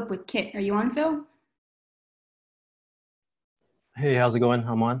have Philip with KIT. Are you on, Phil? Hey, how's it going?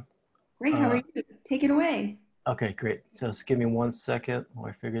 I'm on. Great, how are you? Take it away. Okay, great. Just give me 1 second while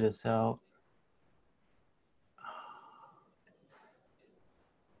I figure this out.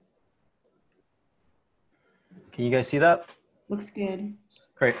 Can you guys see that? Looks good.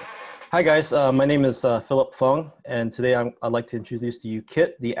 Great. Hi guys, my name is Philip Fung, and today I'd like to introduce to you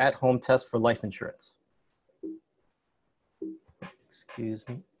KIT, the at-home test for life insurance. Excuse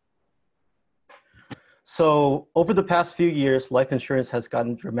me. So over the past few years, life insurance has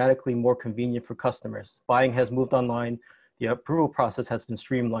gotten dramatically more convenient for customers. Buying has moved online, the approval process has been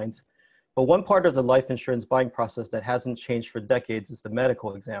streamlined. But one part of the life insurance buying process that hasn't changed for decades is the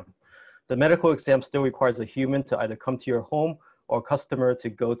medical exam. The medical exam still requires a human to either come to your home or a customer to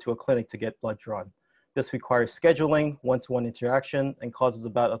go to a clinic to get blood drawn. This requires scheduling, one-to-one interaction, and causes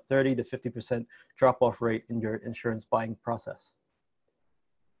about a 30 to 50% drop-off rate in your insurance buying process.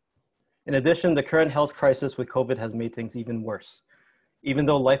 In addition, the current health crisis with COVID has made things even worse. Even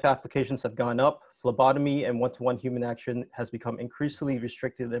though life applications have gone up, phlebotomy and one-to-one human action has become increasingly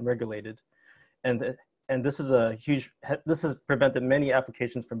restricted and regulated. And this has prevented many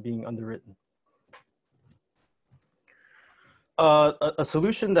applications from being underwritten. A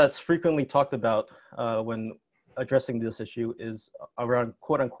solution that's frequently talked about when addressing this issue is around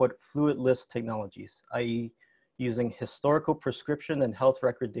quote-unquote fluidless technologies, i.e. using historical prescription and health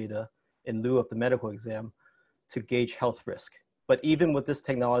record data in lieu of the medical exam to gauge health risk. But even with this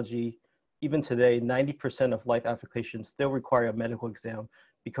technology, even today, 90% of life applications still require a medical exam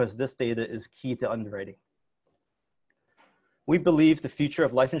because this data is key to underwriting. We believe the future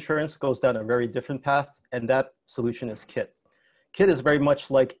of life insurance goes down a very different path, and that solution is KIT. KIT is very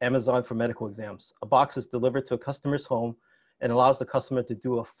much like Amazon for medical exams. A box is delivered to a customer's home and allows the customer to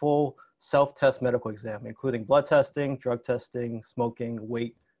do a full self-test medical exam, including blood testing, drug testing, smoking,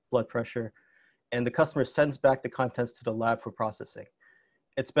 weight, blood pressure, and the customer sends back the contents to the lab for processing.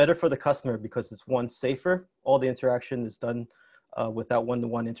 It's better for the customer because it's one, safer. All the interaction is done without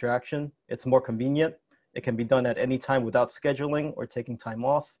one-to-one interaction. It's more convenient. It can be done at any time without scheduling or taking time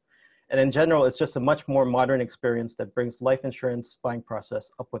off. And in general, it's just a much more modern experience that brings life insurance buying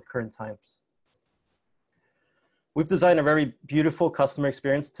process up with current times. We've designed a very beautiful customer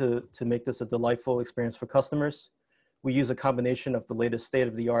experience to make this a delightful experience for customers. We use a combination of the latest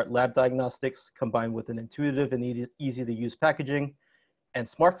state-of-the-art lab diagnostics combined with an intuitive and easy-to-use packaging and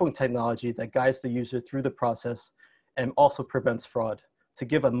smartphone technology that guides the user through the process and also prevents fraud to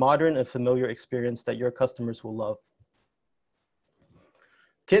give a modern and familiar experience that your customers will love.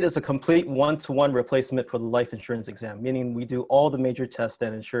 KIT is a complete one-to-one replacement for the life insurance exam, meaning we do all the major tests that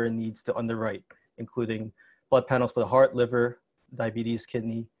an insurer needs to underwrite, including blood panels for the heart, liver, diabetes,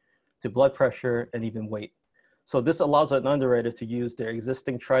 kidney, to blood pressure, and even weight. So this allows an underwriter to use their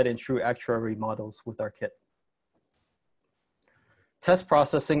existing tried and true actuary models with our KIT. Test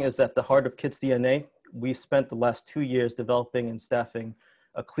processing is at the heart of KIT's DNA. We spent the last 2 years developing and staffing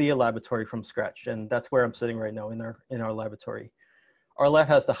a CLIA laboratory from scratch, and that's where I'm sitting right now in our laboratory. Our lab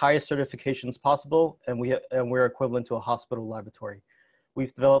has the highest certifications possible, and we're equivalent to a hospital laboratory.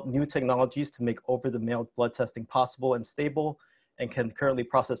 We've developed new technologies to make over-the-mail blood testing possible and stable, and can currently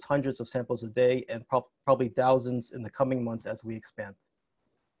process hundreds of samples a day and probably thousands in the coming months as we expand.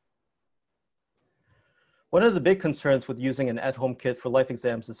 One of the big concerns with using an at-home kit for life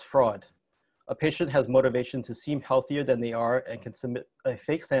exams is fraud. A patient has motivation to seem healthier than they are and can submit a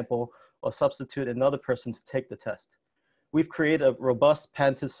fake sample or substitute another person to take the test. We've created a robust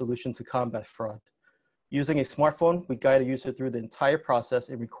patented solution to combat fraud. Using a smartphone, we guide a user through the entire process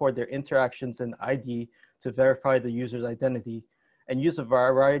and record their interactions and ID to verify the user's identity, and use a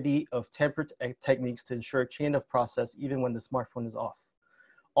variety of tamper techniques to ensure a chain of process even when the smartphone is off.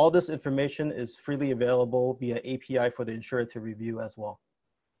 All this information is freely available via API for the insurer to review as well.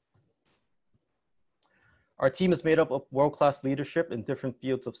 Our team is made up of world-class leadership in different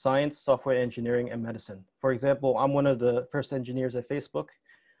fields of science, software engineering, and medicine. For example, I'm one of the first engineers at Facebook.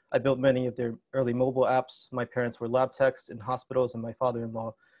 I built many of their early mobile apps. My parents were lab techs in hospitals, and my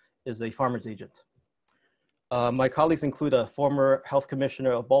father-in-law is a farmer's agent. My colleagues include a former health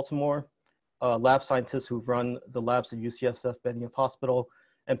commissioner of Baltimore, lab scientists who've run the labs at UCSF Benioff Hospital,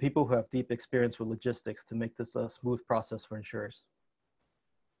 and people who have deep experience with logistics to make this a smooth process for insurers.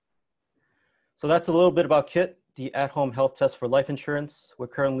 So that's a little bit about KIT, the at-home health test for life insurance. We're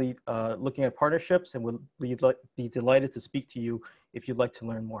currently looking at partnerships, and we'll be delighted to speak to you if you'd like to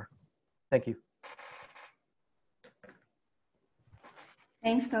learn more. Thank you.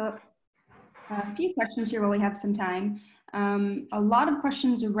 Thanks, Philip. A few questions here while we have some time. A lot of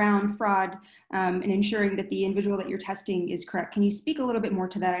questions around fraud and ensuring that the individual that you're testing is correct. Can you speak a little bit more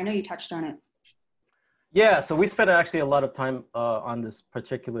to that? I know you touched on it. Yeah, so we spent actually a lot of time on this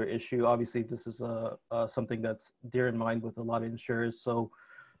particular issue. Obviously, this is something that's dear in mind with a lot of insurers. So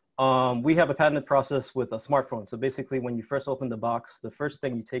we have a patented process with a smartphone. So basically, when you first open the box, the first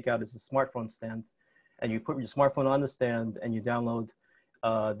thing you take out is a smartphone stand, and you put your smartphone on the stand and you download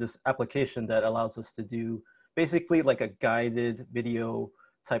this application that allows us to do basically like a guided video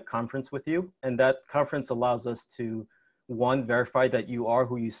type conference with you. And that conference allows us to, one, verify that you are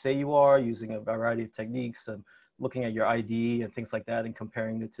who you say you are using a variety of techniques and looking at your ID and things like that and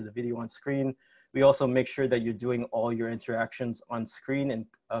comparing it to the video on screen. We also make sure that you're doing all your interactions on screen and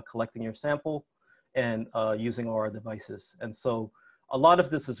collecting your sample and using all our devices. And so a lot of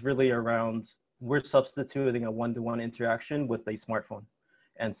this is really around, we're substituting a one-to-one interaction with a smartphone.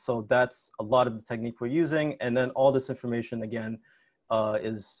 And so that's a lot of the technique we're using. And then all this information, again,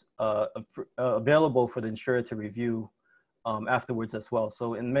 is available for the insurer to review afterwards as well.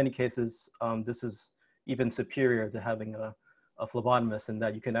 So in many cases, this is even superior to having a phlebotomist in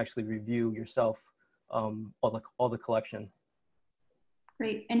that you can actually review yourself all the collection.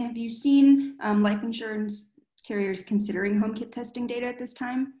 Great. And have you seen life insurance carriers considering home kit testing data at this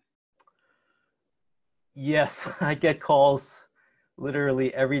time? Yes, I get calls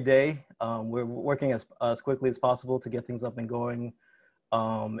literally every day. We're working as quickly as possible to get things up and going.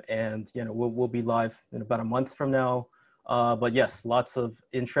 And we'll be live in about a month from now. But yes, lots of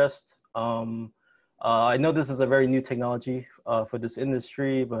interest. I know this is a very new technology for this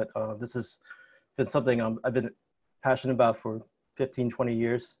industry, but this has been something I've been passionate about for 15, 20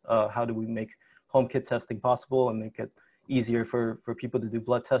 years. How do we make home kit testing possible and make it easier for people to do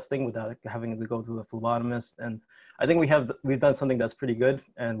blood testing without having to go to a phlebotomist? And I think we've done something that's pretty good,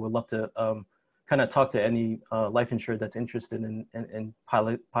 and we'd love to kind of talk to any life insurer that's interested in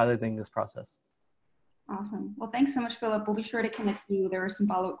piloting this process. Awesome. Well, thanks so much, Philip. We'll be sure to connect you. There are some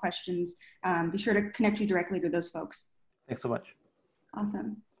follow-up questions. Be sure to connect you directly to those folks. Thanks so much.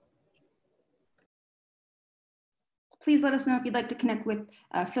 Awesome. Please let us know if you'd like to connect with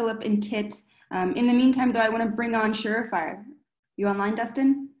Philip and Kit. In the meantime, though, I want to bring on Sureify. You online,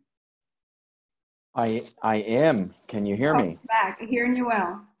 Dustin? I am. Can you hear me? Back. I'm hearing you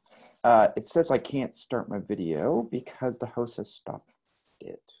well. It says I can't start my video because the host has stopped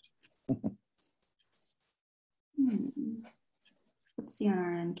it. Let's see on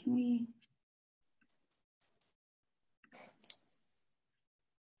our end. Can we?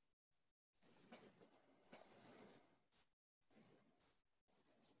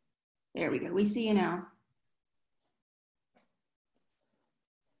 There we go. We see you now.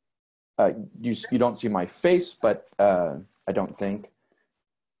 You don't see my face, but I don't think.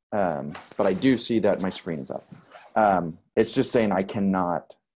 But I do see that my screen is up. It's just saying I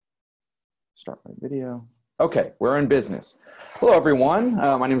cannot start my video. Okay, we're in business. Hello, everyone.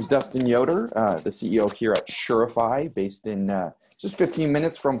 My name is Dustin Yoder, the CEO here at Sureify, based in just 15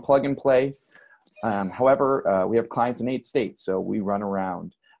 minutes from Plug and Play. However, we have clients in 8 states, so we run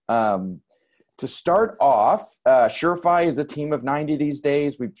around. To start off, Sureify is a team of 90 these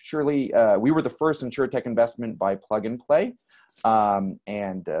days. We were the first insurtech investment by Plug and Play,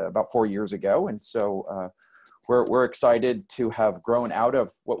 and about 4 years ago, and so we're excited to have grown out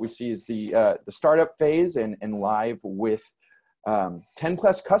of what we see as the startup phase and live with 10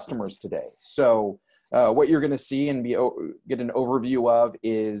 plus customers today. So what you're going to see and get an overview of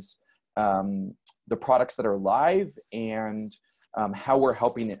is the products that are live and how we're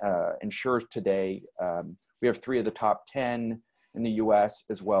helping insurers today. We have 3 of the top 10 in the US,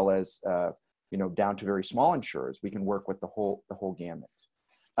 as well as down to very small insurers. We can work with the whole gamut.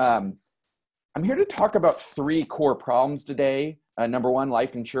 I'm here to talk about 3 core problems today. Number 1,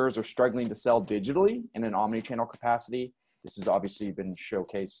 life insurers are struggling to sell digitally in an omni-channel capacity. This has obviously been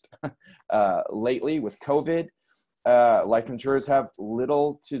showcased lately with COVID. Life insurers have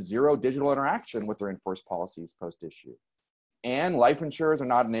little to zero digital interaction with their in-force policies post-issue. And life insurers are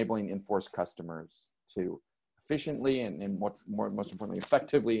not enabling in-force customers to efficiently and most importantly,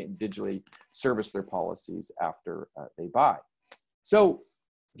 effectively and digitally service their policies after they buy. So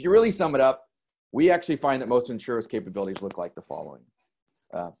if you really sum it up, we actually find that most insurers' capabilities look like the following.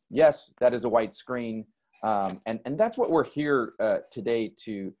 Yes, that is a white screen. And that's what we're here today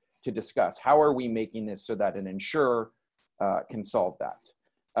to discuss. How are we making this so that an insurer can solve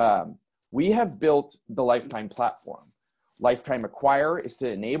that? We have built the Lifetime platform. Lifetime Acquire is to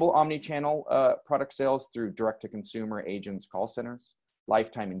enable omni-channel product sales through direct-to-consumer agents, call centers.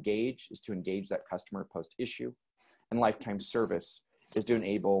 Lifetime Engage is to engage that customer post-issue. And Lifetime Service is to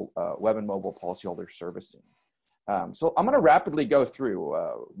enable web and mobile policyholder servicing. So I'm going to rapidly go through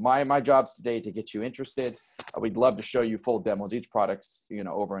my jobs today to get you interested. We'd love to show you full demos. Each product's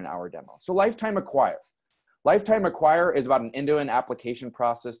over an hour demo. So Lifetime Acquire. Lifetime Acquire is about an end-to-end application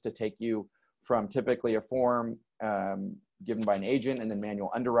process to take you from typically a form given by an agent and then manual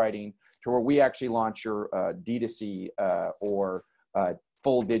underwriting to where we actually launch your D2C or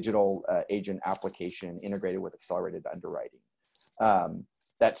full digital agent application integrated with accelerated underwriting.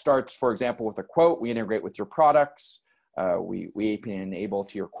 That starts, for example, with a quote. We integrate with your products. We API enable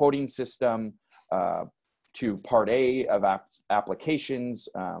to your quoting system, to part A of applications.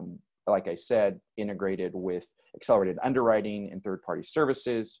 Like I said, integrated with accelerated underwriting and third-party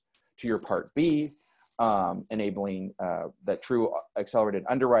services, to your part B, enabling that true accelerated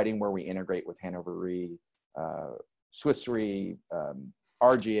underwriting where we integrate with Hanover Re, Swiss Re,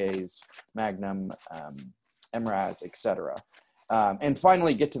 RGAs, Magnum, MRAS, et cetera. And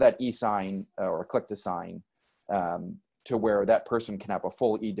finally get to that e-sign or click to sign to where that person can have a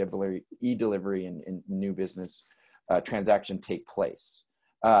full e-delivery and new business transaction take place.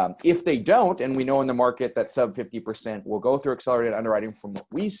 If they don't, and we know in the market that sub 50% will go through accelerated underwriting from what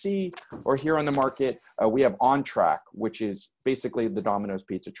we see or hear on the market, we have On Track, which is basically the Domino's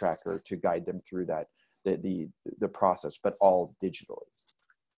pizza tracker to guide them through that, the process, but all digitally.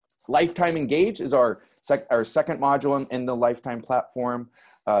 Lifetime Engage is our second module in the Lifetime platform,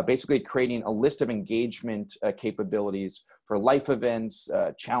 basically creating a list of engagement capabilities for life events,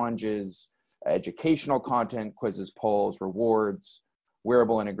 challenges, educational content, quizzes, polls, rewards,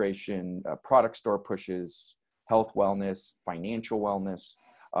 wearable integration, product store pushes, health wellness, financial wellness,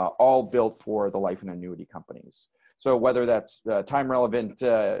 all built for the life and annuity companies. So whether that's time-relevant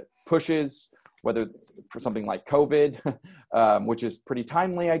pushes, whether for something like COVID, which is pretty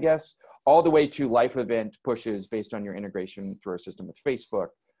timely, I guess, all the way to life event pushes based on your integration through our system with Facebook.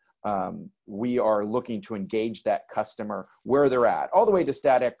 We are looking to engage that customer where they're at, all the way to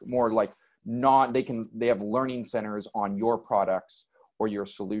static, more like they have learning centers on your products or your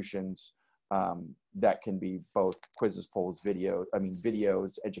solutions that can be both quizzes, polls,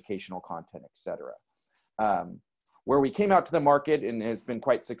 videos, educational content, etc. Where we came out to the market and has been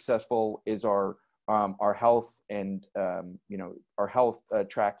quite successful is our health and our health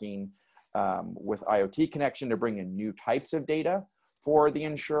tracking with IoT connection to bring in new types of data for the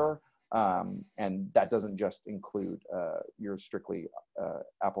insurer, and that doesn't just include your strictly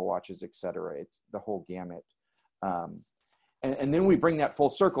Apple Watches, etc. It's the whole gamut. And then we bring that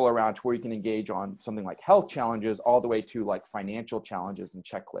full circle around to where you can engage on something like health challenges all the way to like financial challenges and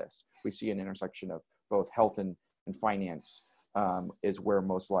checklists. We see an intersection of both health and finance is where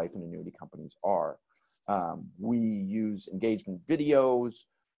most life and annuity companies are. We use engagement videos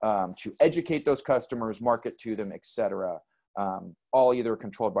to educate those customers, market to them, et cetera, all either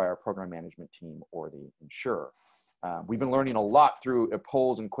controlled by our program management team or the insurer. We've been learning a lot through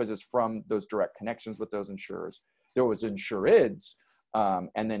polls and quizzes from those direct connections with those insurers. There was insurids,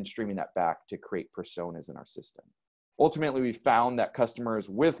 and then streaming that back to create personas in our system. Ultimately, we found that customers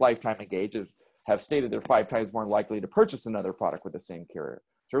with Lifetime Engages have stated they're 5 times more likely to purchase another product with the same carrier.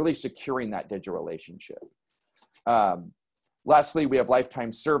 So really securing that digital relationship. Lastly, we have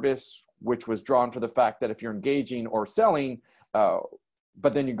Lifetime Service, which was drawn for the fact that if you're engaging or selling,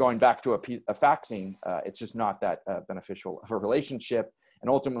 but then you're going back to a faxing, it's just not that beneficial of a relationship, and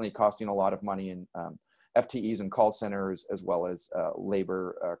ultimately costing a lot of money in FTEs and call centers, as well as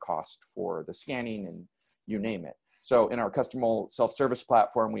labor cost for the scanning and you name it. So in our customer self-service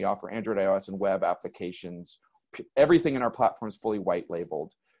platform, we offer Android, iOS, and web applications. Everything in our platform is fully white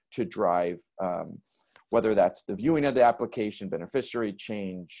labeled to drive, whether that's the viewing of the application, beneficiary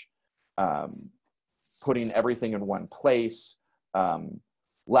change, putting everything in one place,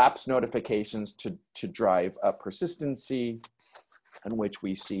 lapse notifications to drive up persistency, in which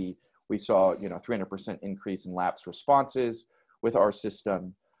we saw 300% increase in lapse responses with our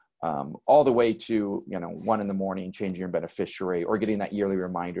system, all the way to 1 in the morning changing your beneficiary or getting that yearly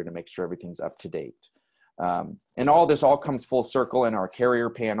reminder to make sure everything's up to date. And all this comes full circle in our carrier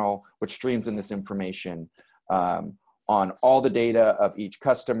panel, which streams in this information on all the data of each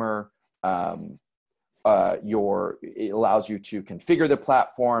customer. It allows you to configure the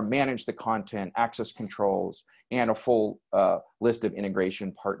platform, manage the content, access controls, and a full list of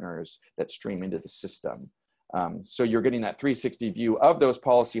integration partners that stream into the system. So you're getting that 360 view of those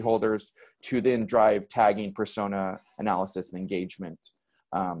policyholders to then drive tagging, persona analysis, and engagement.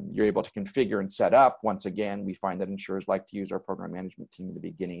 You're able to configure and set up. Once again, we find that insurers like to use our program management team in the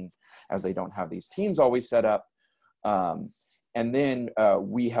beginning, as they don't have these teams always set up. And then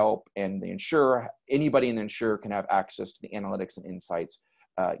we help, and the insurer, anybody in the insurer can have access to the analytics and insights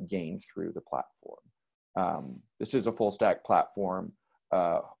gained through the platform. This is a full stack platform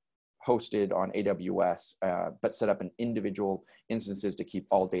hosted on AWS, but set up in individual instances to keep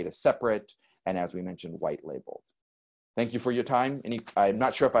all data separate, and as we mentioned, white labeled. Thank you for your time. I'm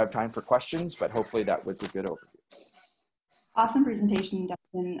not sure if I have time for questions, but hopefully that was a good overview. Awesome presentation,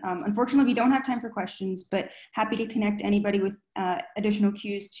 Dustin. Unfortunately, we don't have time for questions, but happy to connect anybody with additional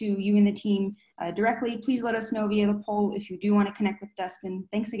cues to you and the team directly. Please let us know via the poll if you do want to connect with Dustin.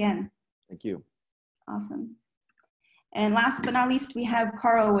 Thanks again. Thank you. Awesome. And last but not least, we have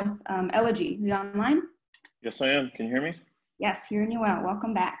Carl with Elagy. Are you online? Yes, I am. Can you hear me? Yes, hearing you well.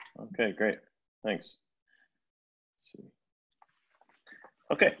 Welcome back. Okay, great. Thanks. Let's see.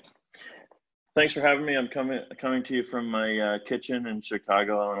 Okay. Thanks for having me. I'm coming to you from my kitchen in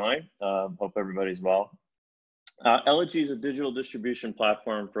Chicago, Illinois. Hope everybody's well. Elagy is a digital distribution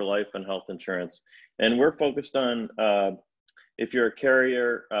platform for life and health insurance. And we're focused on, if you're a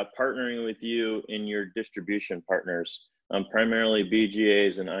carrier, partnering with you in your distribution partners, primarily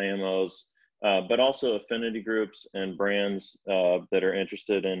BGAs and IMOs, but also affinity groups and brands that are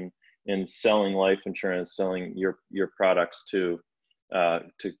interested in selling life insurance, selling your products to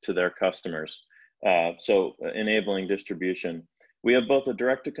their customers. So enabling distribution. We have both a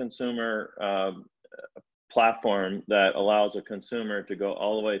direct-to-consumer platform that allows a consumer to go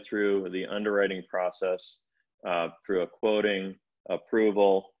all the way through the underwriting process, through a quoting,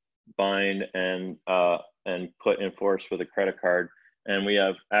 approval, bind, and put in force with a credit card. And we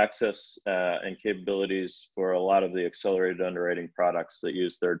have access and capabilities for a lot of the accelerated underwriting products that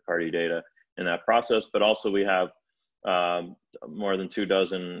use third-party data in that process. But also we have more than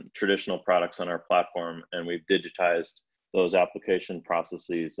 24 traditional products on our platform, and we've digitized those application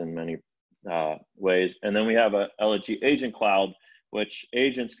processes in many ways. And then we have a Elagy Agent Cloud, which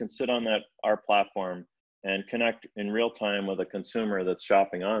agents can sit on our platform and connect in real time with a consumer that's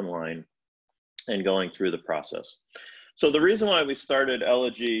shopping online and going through the process. So the reason why we started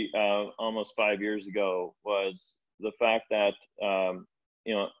Elagy almost 5 years ago was the fact that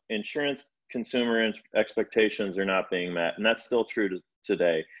insurance consumer expectations are not being met, and that's still true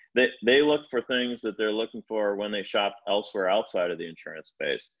today. They look for things that they're looking for when they shop elsewhere outside of the insurance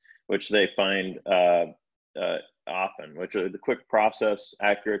space, which they find often, which are the quick process,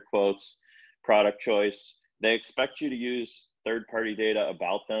 accurate quotes, product choice. They expect you to use third-party data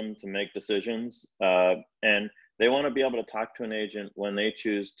about them to make decisions, and they want to be able to talk to an agent when they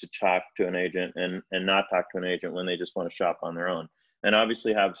choose to talk to an agent, and not talk to an agent when they just want to shop on their own, and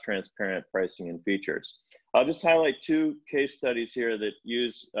obviously have transparent pricing and features. I'll just highlight 2 case studies here that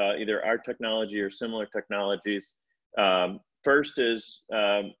use either our technology or similar technologies. First is,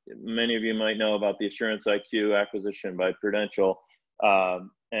 many of you might know about the Assurance IQ acquisition by Prudential.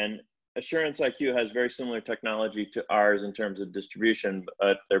 And Assurance IQ has very similar technology to ours in terms of distribution,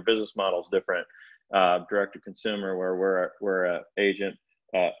 but their business model is different. Direct to consumer, where we're a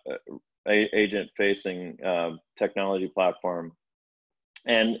agent-facing technology platform.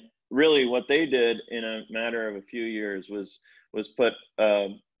 And really what they did in a matter of a few years was put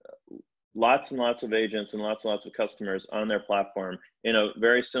lots and lots of agents and lots of customers on their platform in a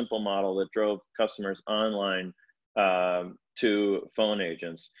very simple model that drove customers online to phone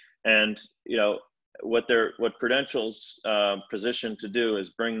agents. And what Prudential's positioned to do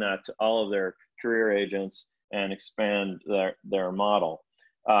is bring that to all of their career agents and expand their model.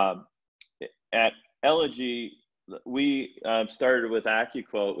 At Elagy, we started with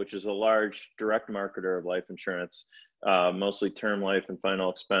AccuQuote, which is a large direct marketer of life insurance, mostly term life and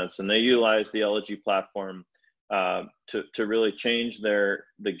final expense. And they utilize the Elagy platform to really change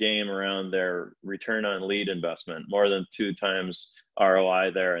the game around their return on lead investment, more than 2 times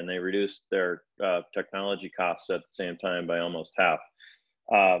ROI there, and they reduced their technology costs at the same time by almost half.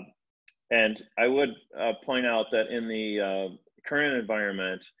 And I would point out that in the current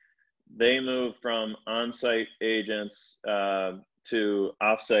environment, they moved from on-site agents to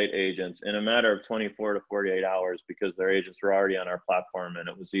off-site agents in a matter of 24 to 48 hours, because their agents were already on our platform and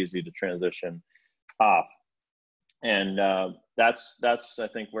it was easy to transition off. And that's I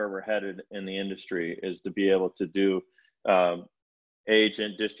think where we're headed in the industry, is to be able to do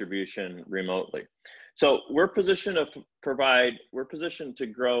agent distribution remotely. So we're positioned to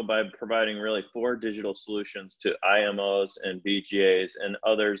grow by providing really 4 digital solutions to IMOs and BGAs and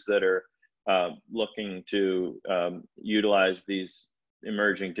others that are looking to utilize these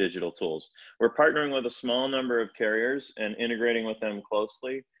emerging digital tools. We're partnering with a small number of carriers and integrating with them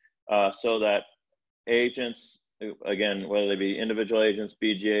closely so that agents, again, whether they be individual agents,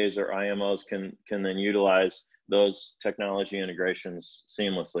 BGAs, or IMOs, can then utilize those technology integrations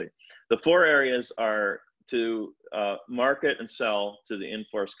seamlessly. The 4 areas are to market and sell to the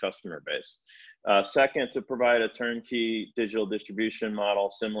in-force customer base. Second, to provide a turnkey digital distribution model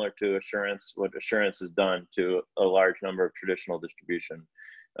similar to Assurance, what Assurance has done to a large number of traditional distribution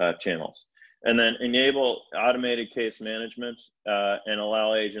channels. And then enable automated case management and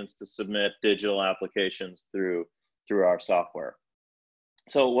allow agents to submit digital applications through our software.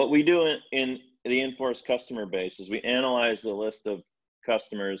 So what we do in the in-force customer base is we analyze the list of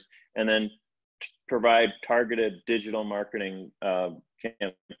customers and then provide targeted digital marketing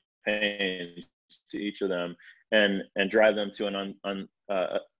campaigns to each of them, and drive them to an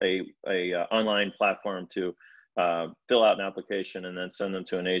online platform to fill out an application and then send them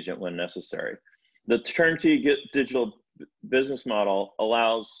to an agent when necessary. The turnkey digital business model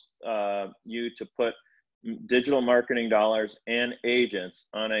allows you to put digital marketing dollars and agents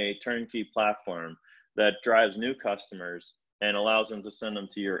on a turnkey platform that drives new customers and allows them to send them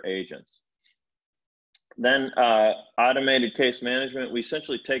to your agents. Then automated case management, we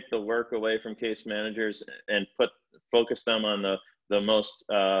essentially take the work away from case managers and focus them on the most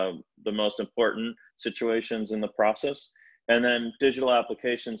important situations in the process. And then digital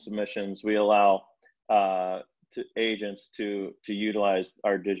application submissions, we allow agents to utilize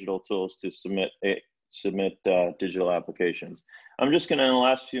our digital tools to submit digital applications. I'm just going to, in the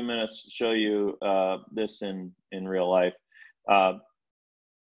last few minutes, show you this in real life.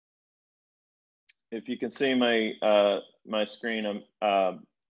 If you can see my screen,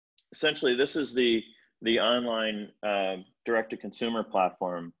 essentially this is the online direct-to-consumer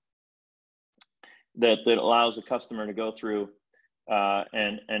platform that allows a customer to go through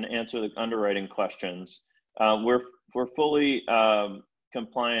and answer the underwriting questions. We're fully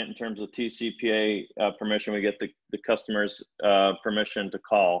compliant in terms of TCPA permission. We get the customer's permission to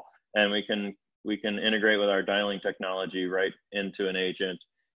call, and we can integrate with our dialing technology right into an agent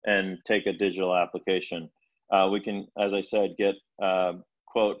and take a digital application. We can, as I said, get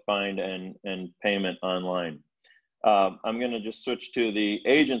quote, bind, and payment online. I'm going to just switch to the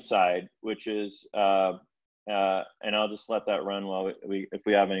agent side, which is, and I'll just let that run while if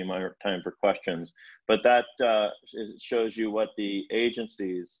we have any more time for questions. But that shows you what the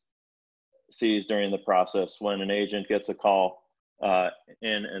agency sees during the process when an agent gets a call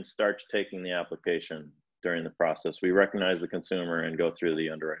in and starts taking the application. During the process, we recognize the consumer and go through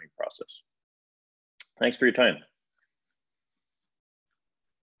the underwriting process. Thanks for your time.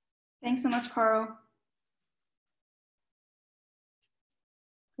 Thanks so much, Carl.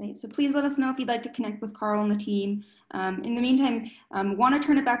 Great. So please let us know if you'd like to connect with Carl and the team. In the meantime, want to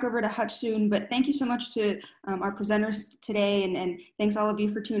turn it back over to Hutch soon, but thank you so much to our presenters today, and thanks all of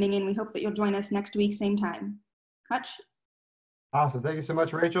you for tuning in. We hope that you'll join us next week, same time. Hutch? Awesome. Thank you so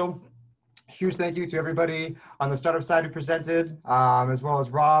much, Rachel. Huge thank you to everybody on the startup side who presented, as well as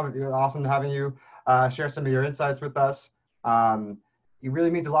Rob. It was awesome having you share some of your insights with us. It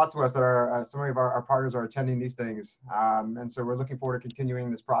really means a lot to us that some of our partners are attending these things. And so we're looking forward to continuing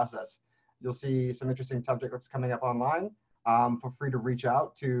this process. You'll see some interesting subjects coming up online. Feel free to reach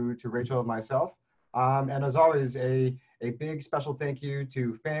out to Rachel and myself. And as always, a big special thank you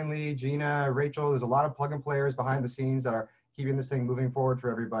to Fanley, Gina, Rachel. There's a lot of plug-in players behind the scenes that are keeping this thing moving forward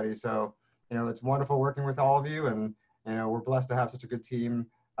for everybody. So, it's wonderful working with all of you, and we're blessed to have such a good team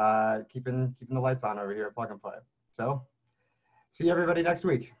keeping the lights on over here at Plug and Play. So, see everybody next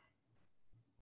week.